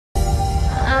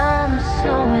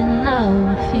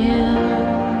love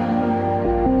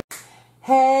you.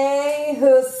 Hey,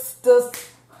 hustlers,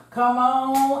 come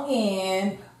on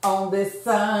in on this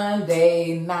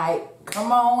Sunday night.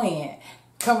 Come on in,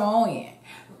 come on in,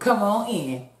 come on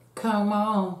in, come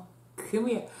on, come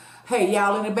here. Hey,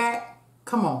 y'all in the back,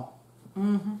 come on.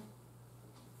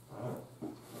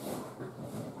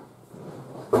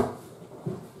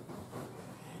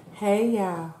 Hey,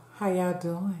 y'all, how y'all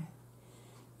doing?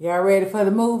 Y'all ready for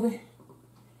the movie?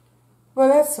 Well,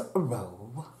 let's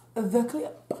roll the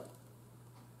clip.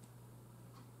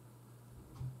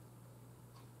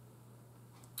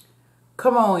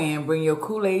 Come on in, bring your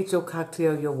Kool-Aid, your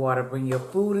cocktail, your water, bring your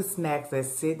food and snacks. Let's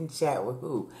sit and chat with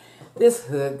who? This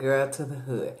hood girl to the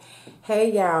hood.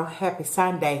 Hey y'all, happy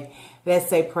Sunday. Let's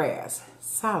say prayers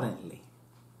silently.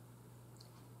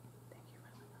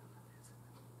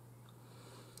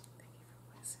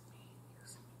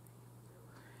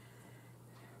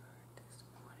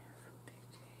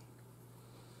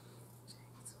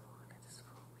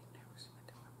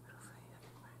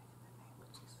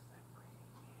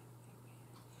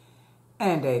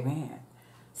 And amen.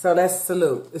 So let's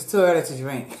salute. It's too early to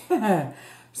drink.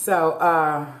 So,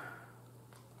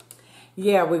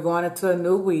 yeah, we're going into a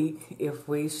new week. If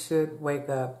we should wake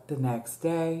up the next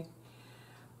day,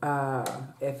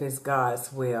 if it's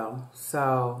God's will.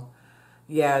 So,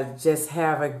 yeah, just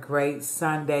have a great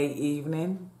Sunday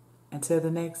evening until the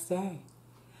next day.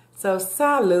 So,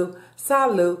 salute,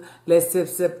 salute. Let's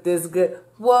sip this good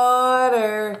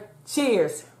water.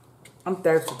 Cheers. I'm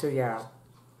thirsty too, y'all.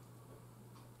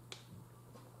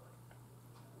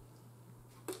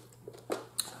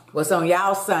 What's on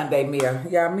y'all Sunday meal?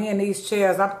 Y'all, me and these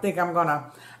chairs,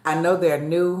 I know they're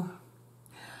new.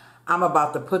 I'm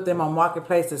about to put them on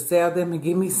Marketplace to sell them and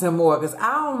give me some more because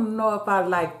I don't know if I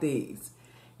like these.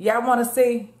 Y'all want to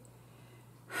see?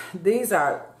 These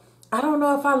are, I don't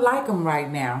know if I like them right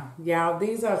now. Y'all,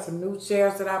 these are some new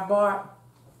chairs that I bought.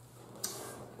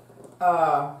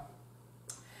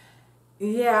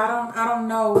 Yeah, I don't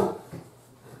know.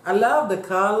 I love the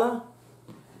color.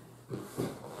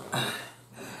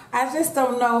 I just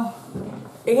don't know.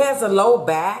 It has a low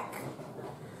back.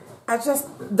 I just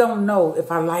don't know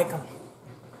if I like them.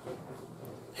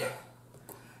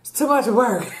 It's too much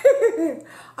work.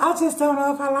 I just don't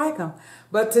know if I like them.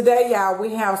 But today, y'all,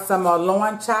 we have some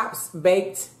loin chops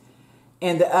baked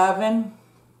in the oven.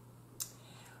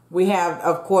 We have,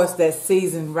 of course, that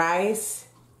seasoned rice.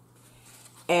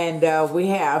 And we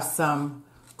have some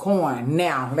corn.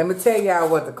 Now, let me tell y'all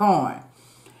what the corn.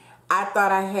 I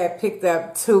thought I had picked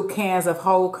up 2 cans of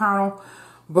whole kernel,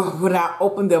 but when I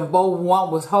opened them both,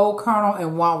 one was whole kernel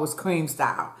and one was cream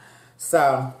style.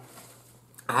 So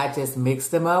I just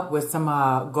mixed them up with some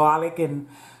garlic and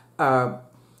bell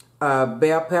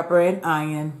pepper and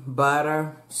onion,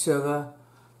 butter, sugar,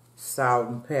 salt,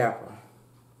 and pepper.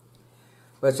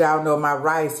 But y'all know my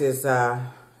rice is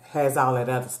has all that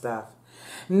other stuff.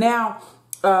 Now,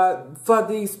 for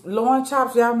these loin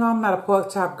chops, y'all know I'm not a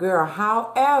pork chop girl.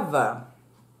 However,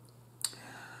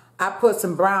 I put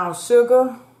some brown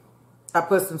sugar. I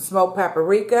put some smoked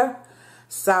paprika,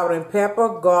 salt and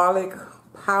pepper, garlic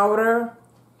powder,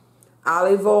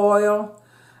 olive oil.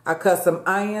 I cut some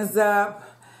onions up.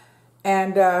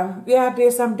 And, yeah, I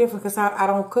did something different because I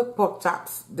don't cook pork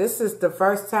chops. This is the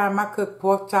first time I cooked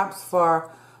pork chops for,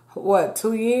 what,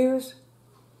 2 years?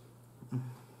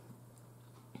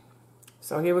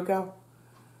 So here we go.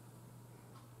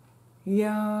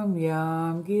 Yum,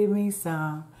 yum, give me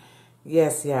some.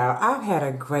 Yes, y'all. I've had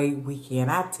a great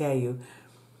weekend, I tell you.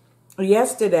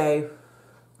 Yesterday,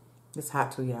 it's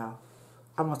hot too, y'all.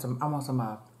 I want some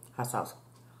hot sauce.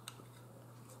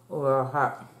 Oh,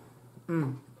 hot.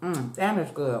 Damn,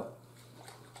 it's good.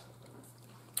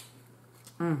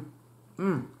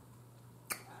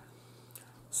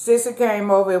 Sissy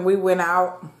came over and we went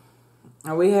out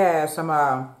and we had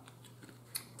some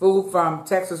food from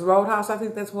Texas Roadhouse, I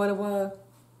think that's what it was.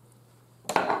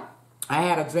 I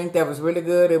had a drink that was really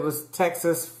good. It was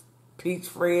Texas Peach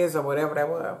Frizz or whatever that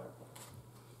was.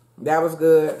 That was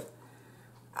good.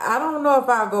 I don't know if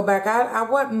I'll go back. I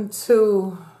wasn't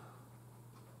too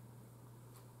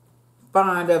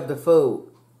fond of the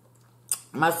food.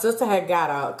 My sister had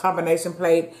got a combination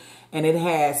plate and it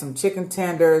had some chicken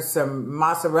tenders, some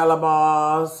mozzarella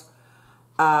balls,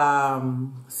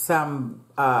 some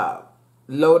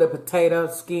loaded potato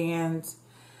skins.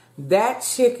 That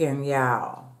chicken,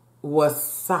 y'all, was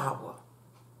sour.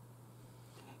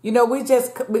 You know, we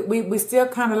still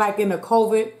kind of like in the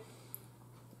COVID.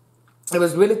 It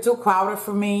was really too crowded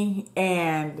for me.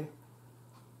 And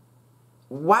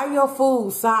why your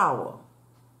food sour?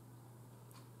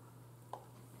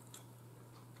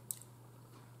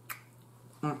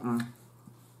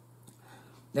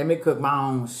 Let me cook my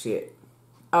own shit.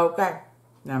 Okay.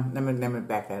 Now, let me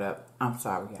back that up. I'm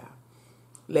sorry, y'all.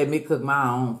 Let me cook my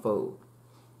own food.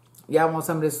 Y'all want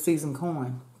some of this seasoned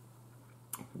corn?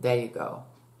 There you go.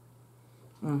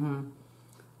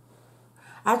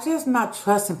 I just not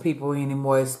trusting people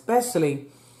anymore, especially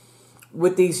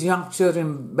with these young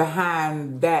children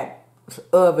behind that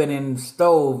oven and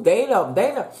stove. They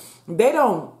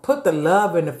don't put the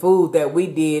love in the food that we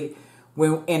did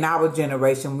when in our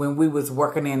generation, when we was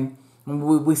working in,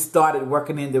 when we started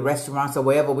working in the restaurants or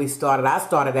wherever we started. I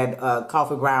started at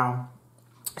Coffee Brown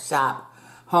Shop,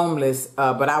 homeless,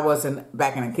 but I wasn't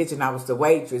back in the kitchen. I was the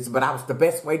waitress, but I was the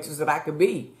best waitress that I could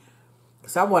be.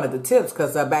 So I wanted the tips,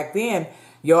 because back then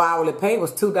your hourly pay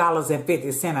was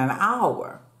 $2.50 an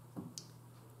hour.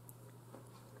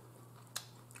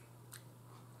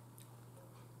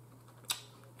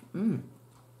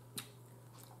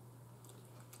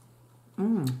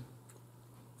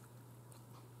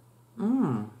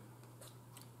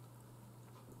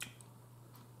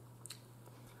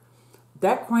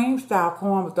 That cream style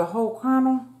corn with the whole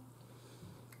kernel.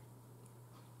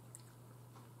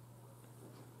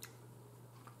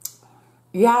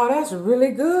 Y'all, that's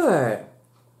really good.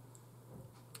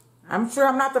 I'm sure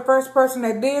I'm not the first person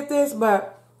that did this,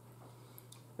 but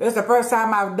it's the first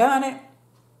time I've done it.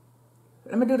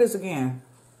 Let me do this again.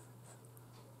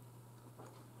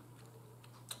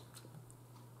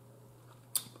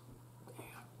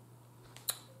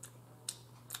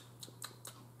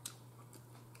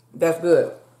 That's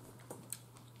good.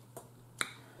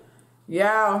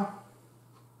 Y'all,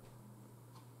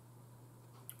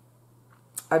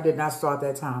 I did not start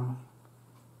that timer.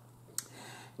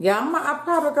 Yeah, I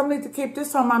probably gonna need to keep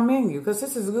this on my menu, because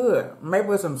this is good. Maybe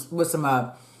with some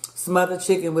smothered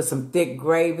chicken with some thick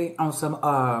gravy on some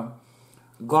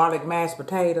garlic mashed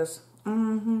potatoes.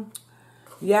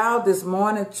 Y'all, this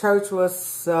morning church was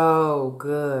so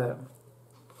good.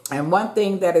 And one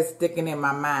thing that is sticking in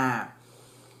my mind,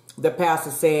 the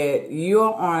pastor said,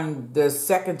 you're on the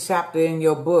 2nd chapter in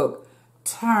your book.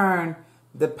 Turn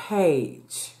the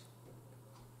page.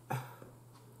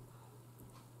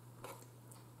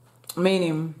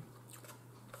 Meaning,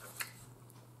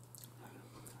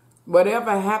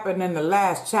 whatever happened in the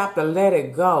last chapter, let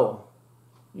it go.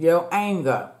 Your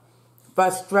anger,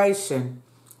 frustration,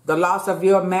 the loss of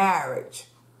your marriage,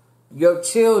 your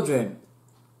children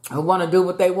who want to do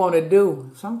what they want to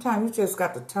do. Sometimes you just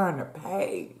got to turn the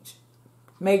page.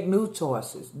 Make new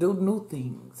choices. Do new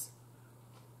things.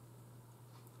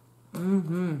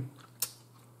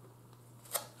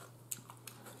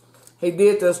 He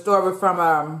did the story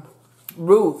from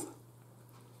Ruth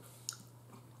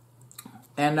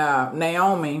and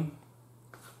Naomi.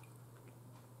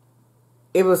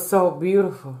 It was so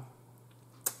beautiful.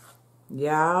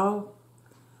 Y'all.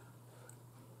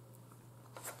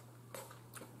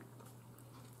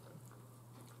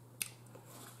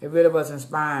 It really was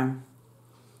inspiring.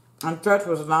 And church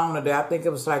was long today. I think it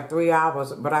was like 3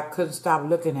 hours, but I couldn't stop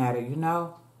looking at it, you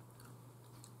know.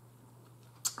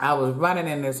 I was running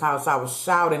in this house. I was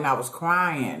shouting. I was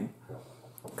crying.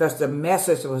 Because the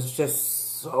message was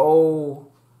just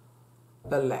so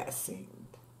blessing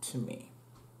to me.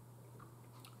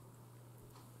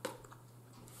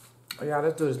 Oh, y'all,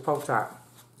 let's do this pork chop.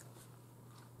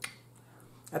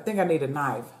 I think I need a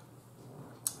knife.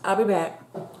 I'll be back.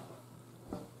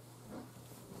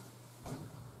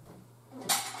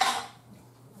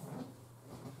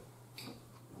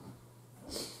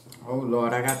 Oh,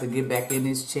 Lord, I got to get back in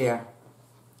this chair.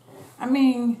 I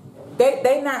mean,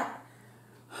 they not...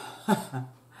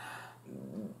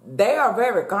 they are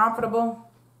very comfortable.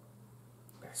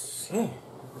 Shit.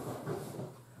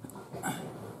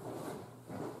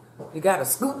 You got to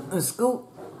scoot and scoot.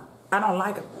 I don't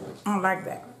like it. I don't like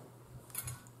that.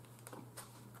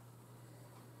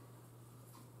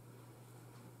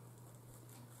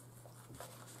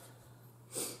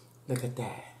 Look at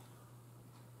that.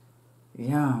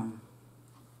 Yum.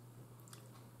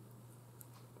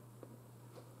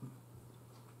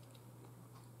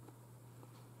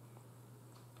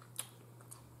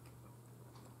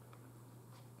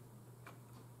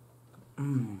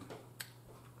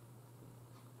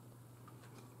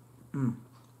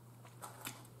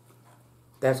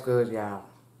 That's good, y'all.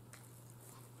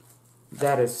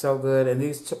 That is so good. And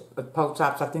these pork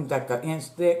chops, I think like an inch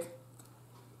thick.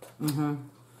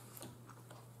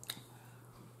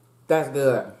 That's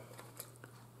good.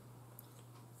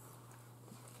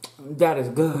 That is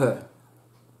good.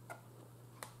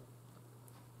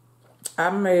 I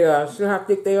may see how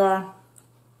thick they are.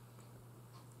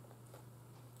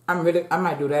 I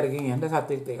might do that again. That's how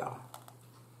thick they are.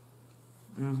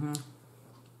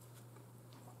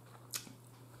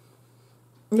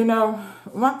 You know,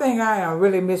 one thing I am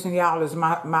really missing, y'all, is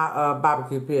my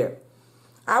barbecue pit.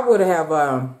 I would have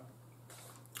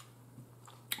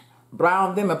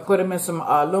browned them and put them in some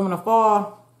aluminum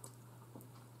foil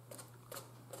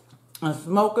and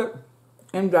smoke it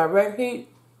in direct heat.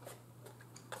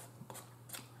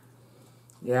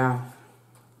 Yeah.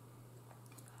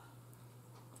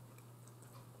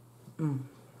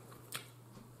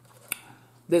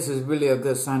 This is really a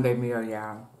good Sunday meal,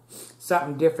 y'all.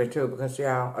 Something different too, because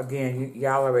y'all, again,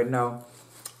 y'all already know.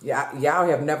 Y'all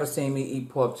have never seen me eat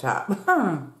pork chop.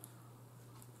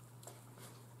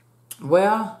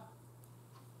 Well,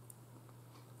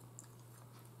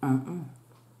 I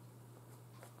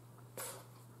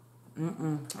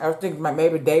was thinking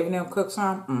maybe Dave and them cook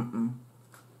some.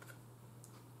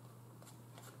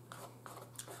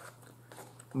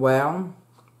 Well,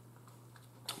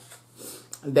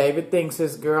 David thinks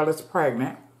his girl is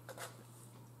pregnant.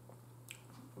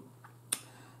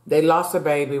 They lost a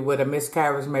baby with a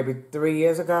miscarriage maybe 3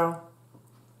 years ago.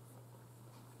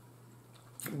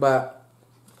 But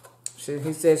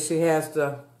he says she has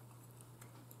the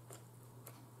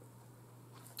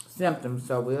symptoms,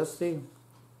 so we'll see.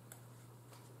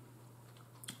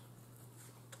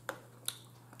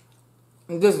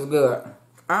 This is good.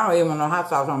 I don't even want no hot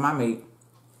sauce on my meat.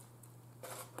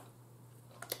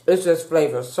 It's just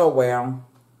flavored so well.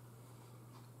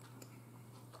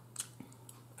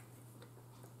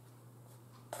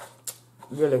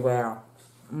 Really well.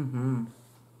 I'm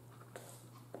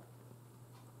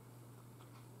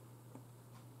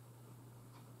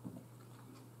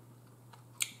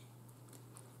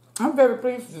very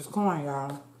pleased with this corn,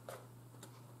 y'all.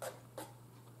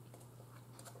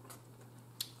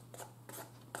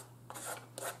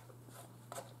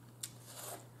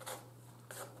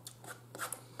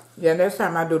 Yeah, next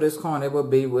time I do this corn, it will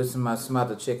be with some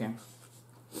smothered chicken.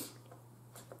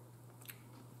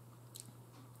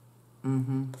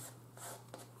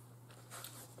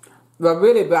 But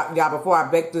really, y'all, before I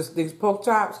bake these pork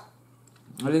chops,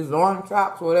 or these loin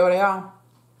chops, whatever they are,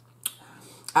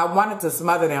 I wanted to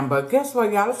smother them. But guess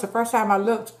what, y'all? It's the first time I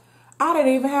looked. I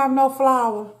didn't even have no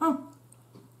flour.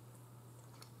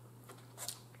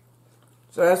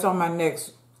 So that's on my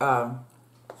next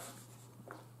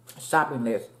shopping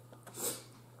list.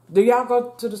 Do y'all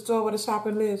go to the store with a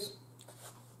shopping list?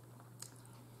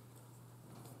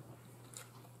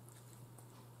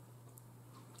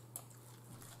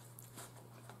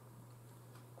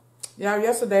 Yeah,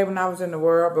 yesterday when I was in the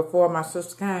world, before my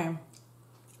sister came,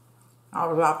 I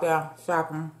was out there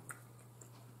shopping.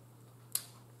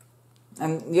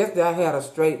 And yesterday I had a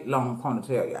straight long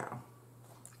ponytail, y'all.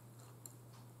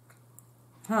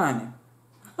 Honey.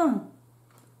 You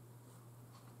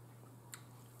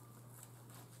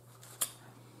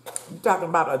talking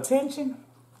about attention?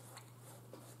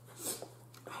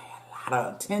 I had a lot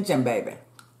of attention, baby.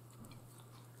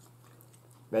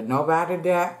 But nobody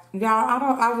that, y'all,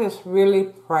 I just really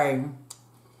pray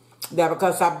that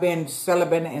because I've been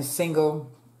celibate and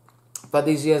single for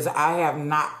these years, I have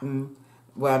not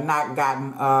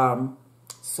gotten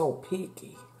so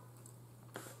picky.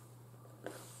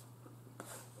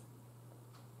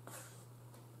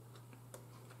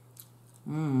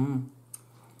 I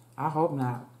hope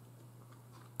not.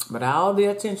 But all the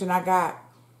attention I got,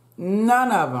 none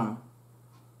of them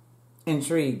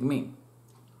intrigued me.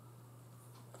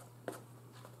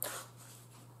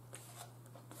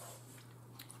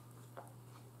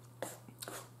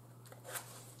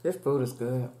 This food is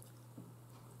good.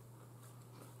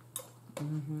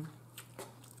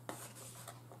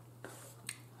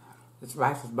 This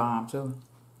rice is bomb too.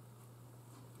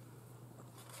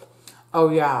 Oh,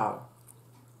 y'all,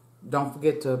 don't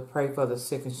forget to pray for the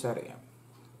sick and shut in.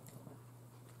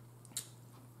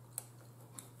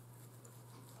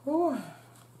 Ooh.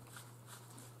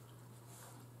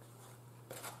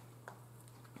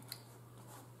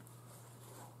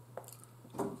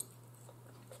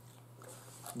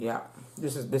 Yeah,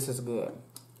 this is good.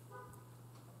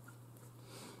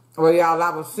 Well, y'all,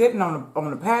 I was sitting on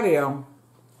the patio.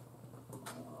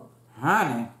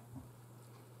 Honey,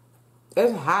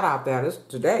 it's hot out there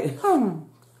today.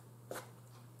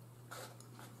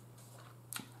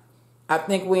 I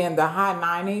think we're in the high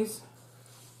 90s,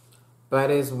 but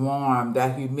it's warm.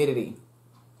 That humidity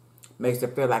makes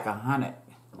it feel like 100.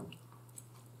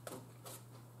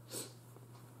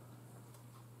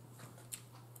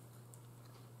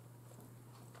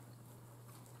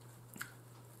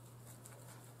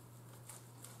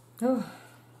 Oh,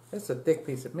 it's a thick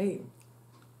piece of meat.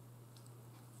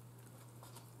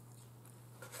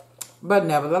 But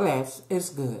nevertheless,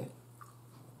 it's good.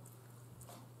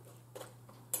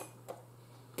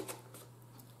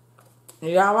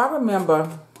 Y'all, I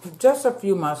remember just a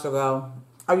few months ago,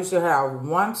 I used to have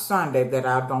one Sunday that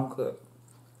I don't cook.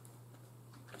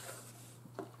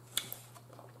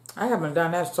 I haven't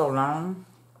done that so long.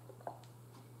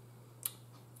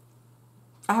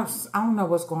 I don't know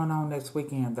what's going on next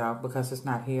weekend, though, because it's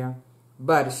not here.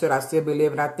 But should I still be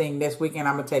living? I think next weekend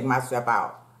I'm going to take myself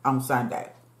out on Sunday.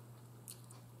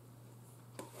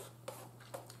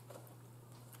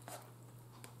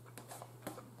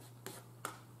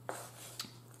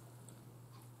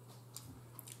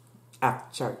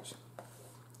 After church.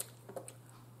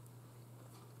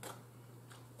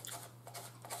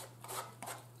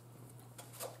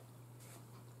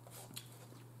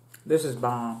 This is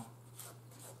bomb.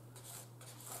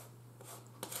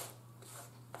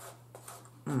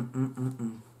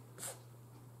 Can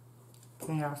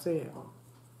y'all see it?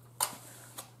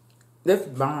 This is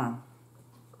bomb.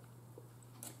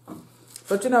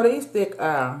 But you know, these thick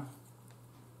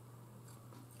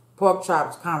pork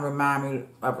chops kind of remind me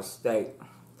of a steak.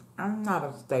 I'm not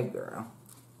a steak girl.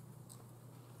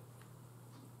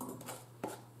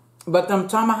 But them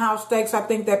tomahawk steaks, I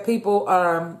think that people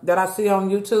that I see on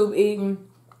YouTube eating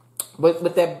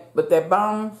with that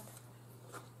bone,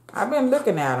 I've been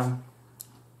looking at them.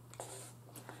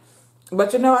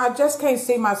 But you know, I just can't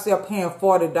see myself paying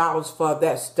 $40 for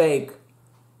that steak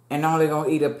and only gonna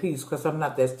eat a piece because I'm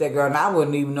not that steak girl, and I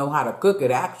wouldn't even know how to cook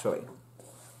it actually.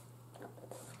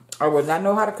 I would not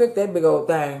know how to cook that big old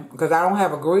thing because I don't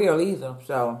have a grill either.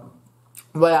 So,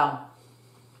 well,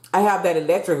 I have that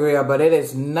electric grill, but it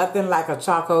is nothing like a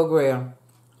charcoal grill.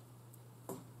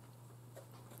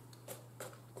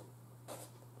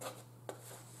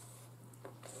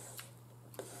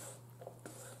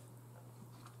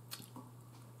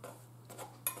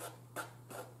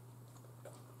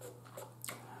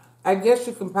 I guess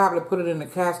you can probably put it in the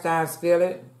cast iron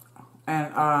skillet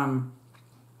and on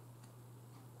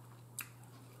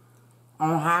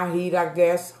high heat, I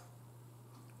guess.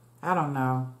 I don't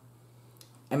know.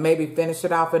 And maybe finish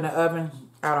it off in the oven.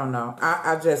 I don't know.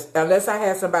 I just, unless I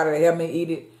have somebody to help me eat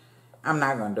it, I'm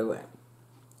not going to do it.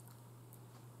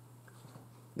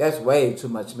 That's way too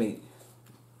much meat.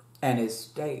 And it's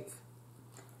steak.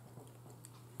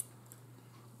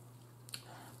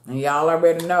 And y'all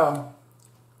already know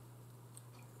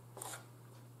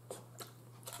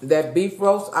that beef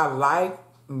roast I like,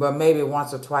 but maybe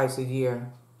once or twice a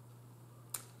year.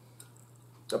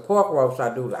 The pork roast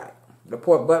I do like. The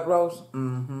pork butt roast,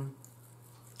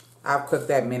 I've cooked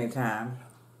that many times.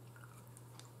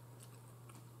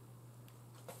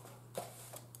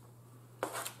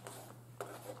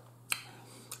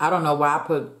 I don't know why I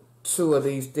put 2 of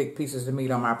these thick pieces of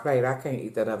meat on my plate. I can't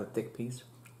eat that other thick piece.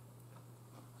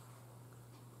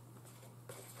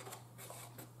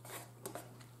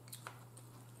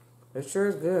 It sure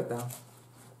is good, though.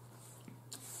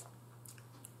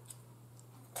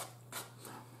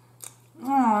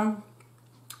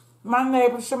 My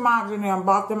neighbor Shamaj and them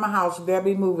bought them a house. They'll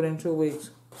be moving in 2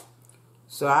 weeks.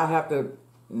 So I have to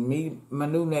meet my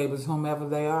new neighbors, whomever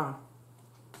they are.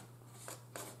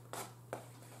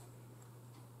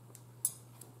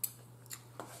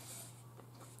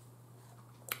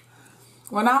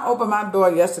 When I opened my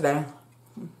door yesterday,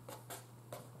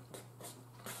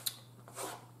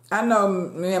 I know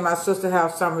me and my sister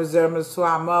have some resemblance to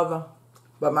our mother,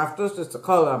 but my sister's the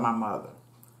color of my mother.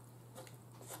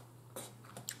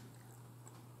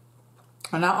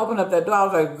 And I opened up that door, I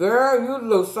was like, girl, you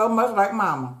look so much like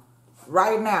mama.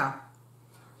 Right now.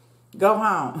 Go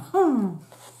home.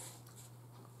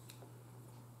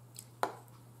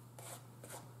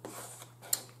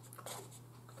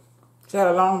 She had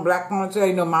a long black ponytail.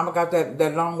 You know, mama got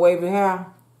that long wavy hair.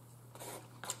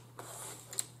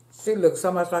 She looked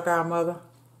so much like our mother.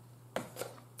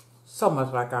 So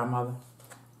much like our mother.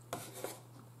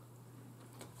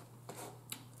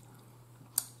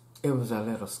 It was a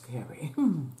little scary.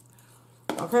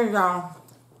 Okay, y'all.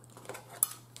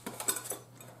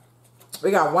 We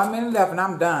got 1 minute left and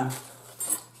I'm done.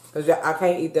 Because I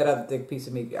can't eat that other thick piece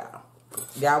of meat, y'all.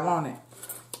 Y'all want it?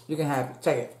 You can have it.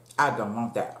 Take it. I don't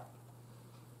want that.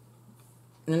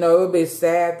 You know, it would be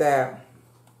sad that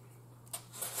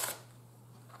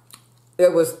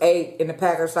it was 8 in the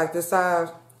package like this size.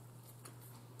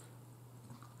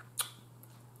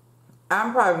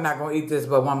 I'm probably not going to eat this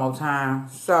but one more time.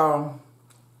 So,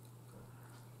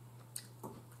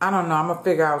 I don't know. I'm going to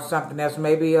figure out something else.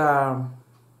 Maybe,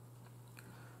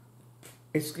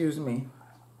 excuse me.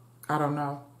 I don't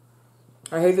know.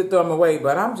 I hate to throw them away,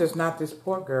 but I'm just not this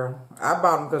pork girl. I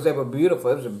bought them because they were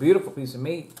beautiful. It was a beautiful piece of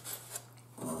meat.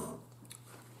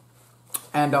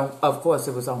 And of course,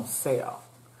 it was on sale.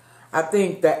 I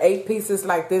think the 8 pieces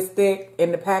like this thick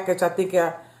in the package, I think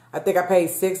I paid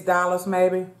 $6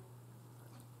 maybe.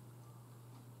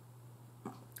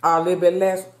 Or a little bit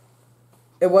less.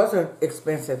 It wasn't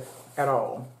expensive at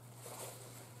all.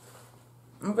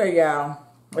 Okay, y'all.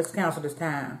 Let's cancel this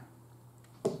time.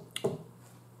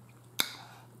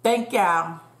 Thank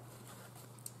y'all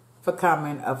for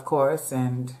coming, of course,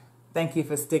 and thank you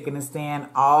for sticking and staying.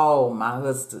 All my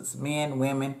hustlers, men,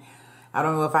 women. I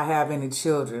don't know if I have any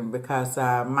children because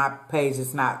my page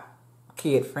is not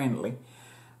kid friendly.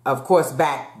 Of course,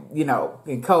 back, you know,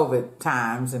 in COVID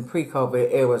times and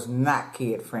pre-COVID, it was not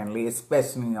kid friendly,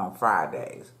 especially on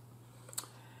Fridays.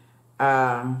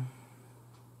 I'm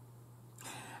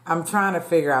trying to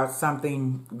figure out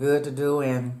something good to do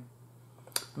and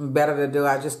better to do.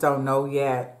 I just don't know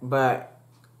yet. But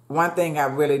one thing I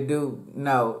really do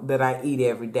know, that I eat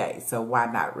every day. So why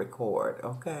not record,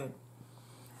 okay?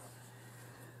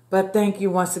 But thank you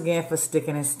once again for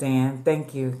sticking and staying.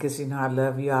 Thank you, because you know I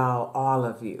love you all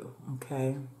of you,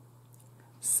 okay?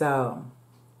 So,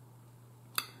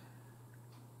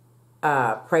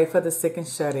 pray for the sick and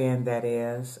shut in, that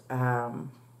is.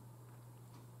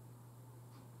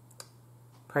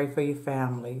 Pray for your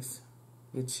families,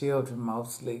 your children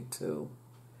mostly too.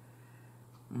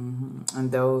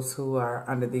 And those who are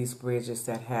under these bridges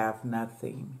that have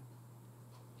nothing.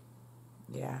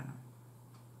 Yeah.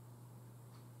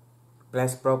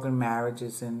 Bless broken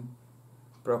marriages and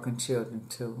broken children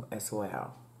too as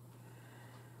well.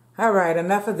 All right,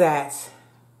 enough of that.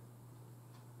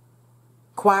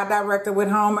 Choir director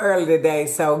went home early today,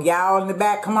 so y'all in the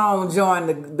back, come on, join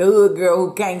the hood girl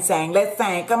who can't sing. Let's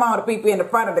sing. Come on, the people in the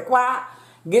front of the choir,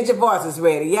 get your voices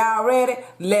ready. Y'all ready?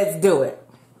 Let's do it.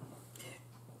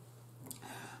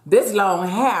 This long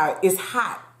hair is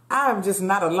hot. I'm just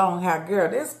not a long hair girl.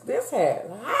 This hair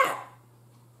is hot.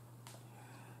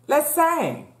 Let's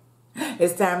sing.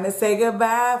 It's time to say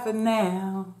goodbye for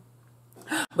now.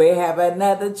 We have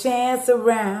another chance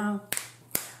around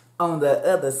on the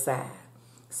other side.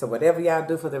 So whatever y'all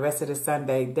do for the rest of the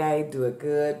Sunday day, do it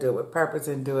good, do it with purpose,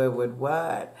 and do it with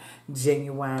what?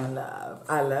 Genuine love.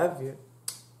 I love you.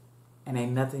 And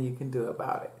ain't nothing you can do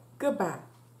about it. Goodbye.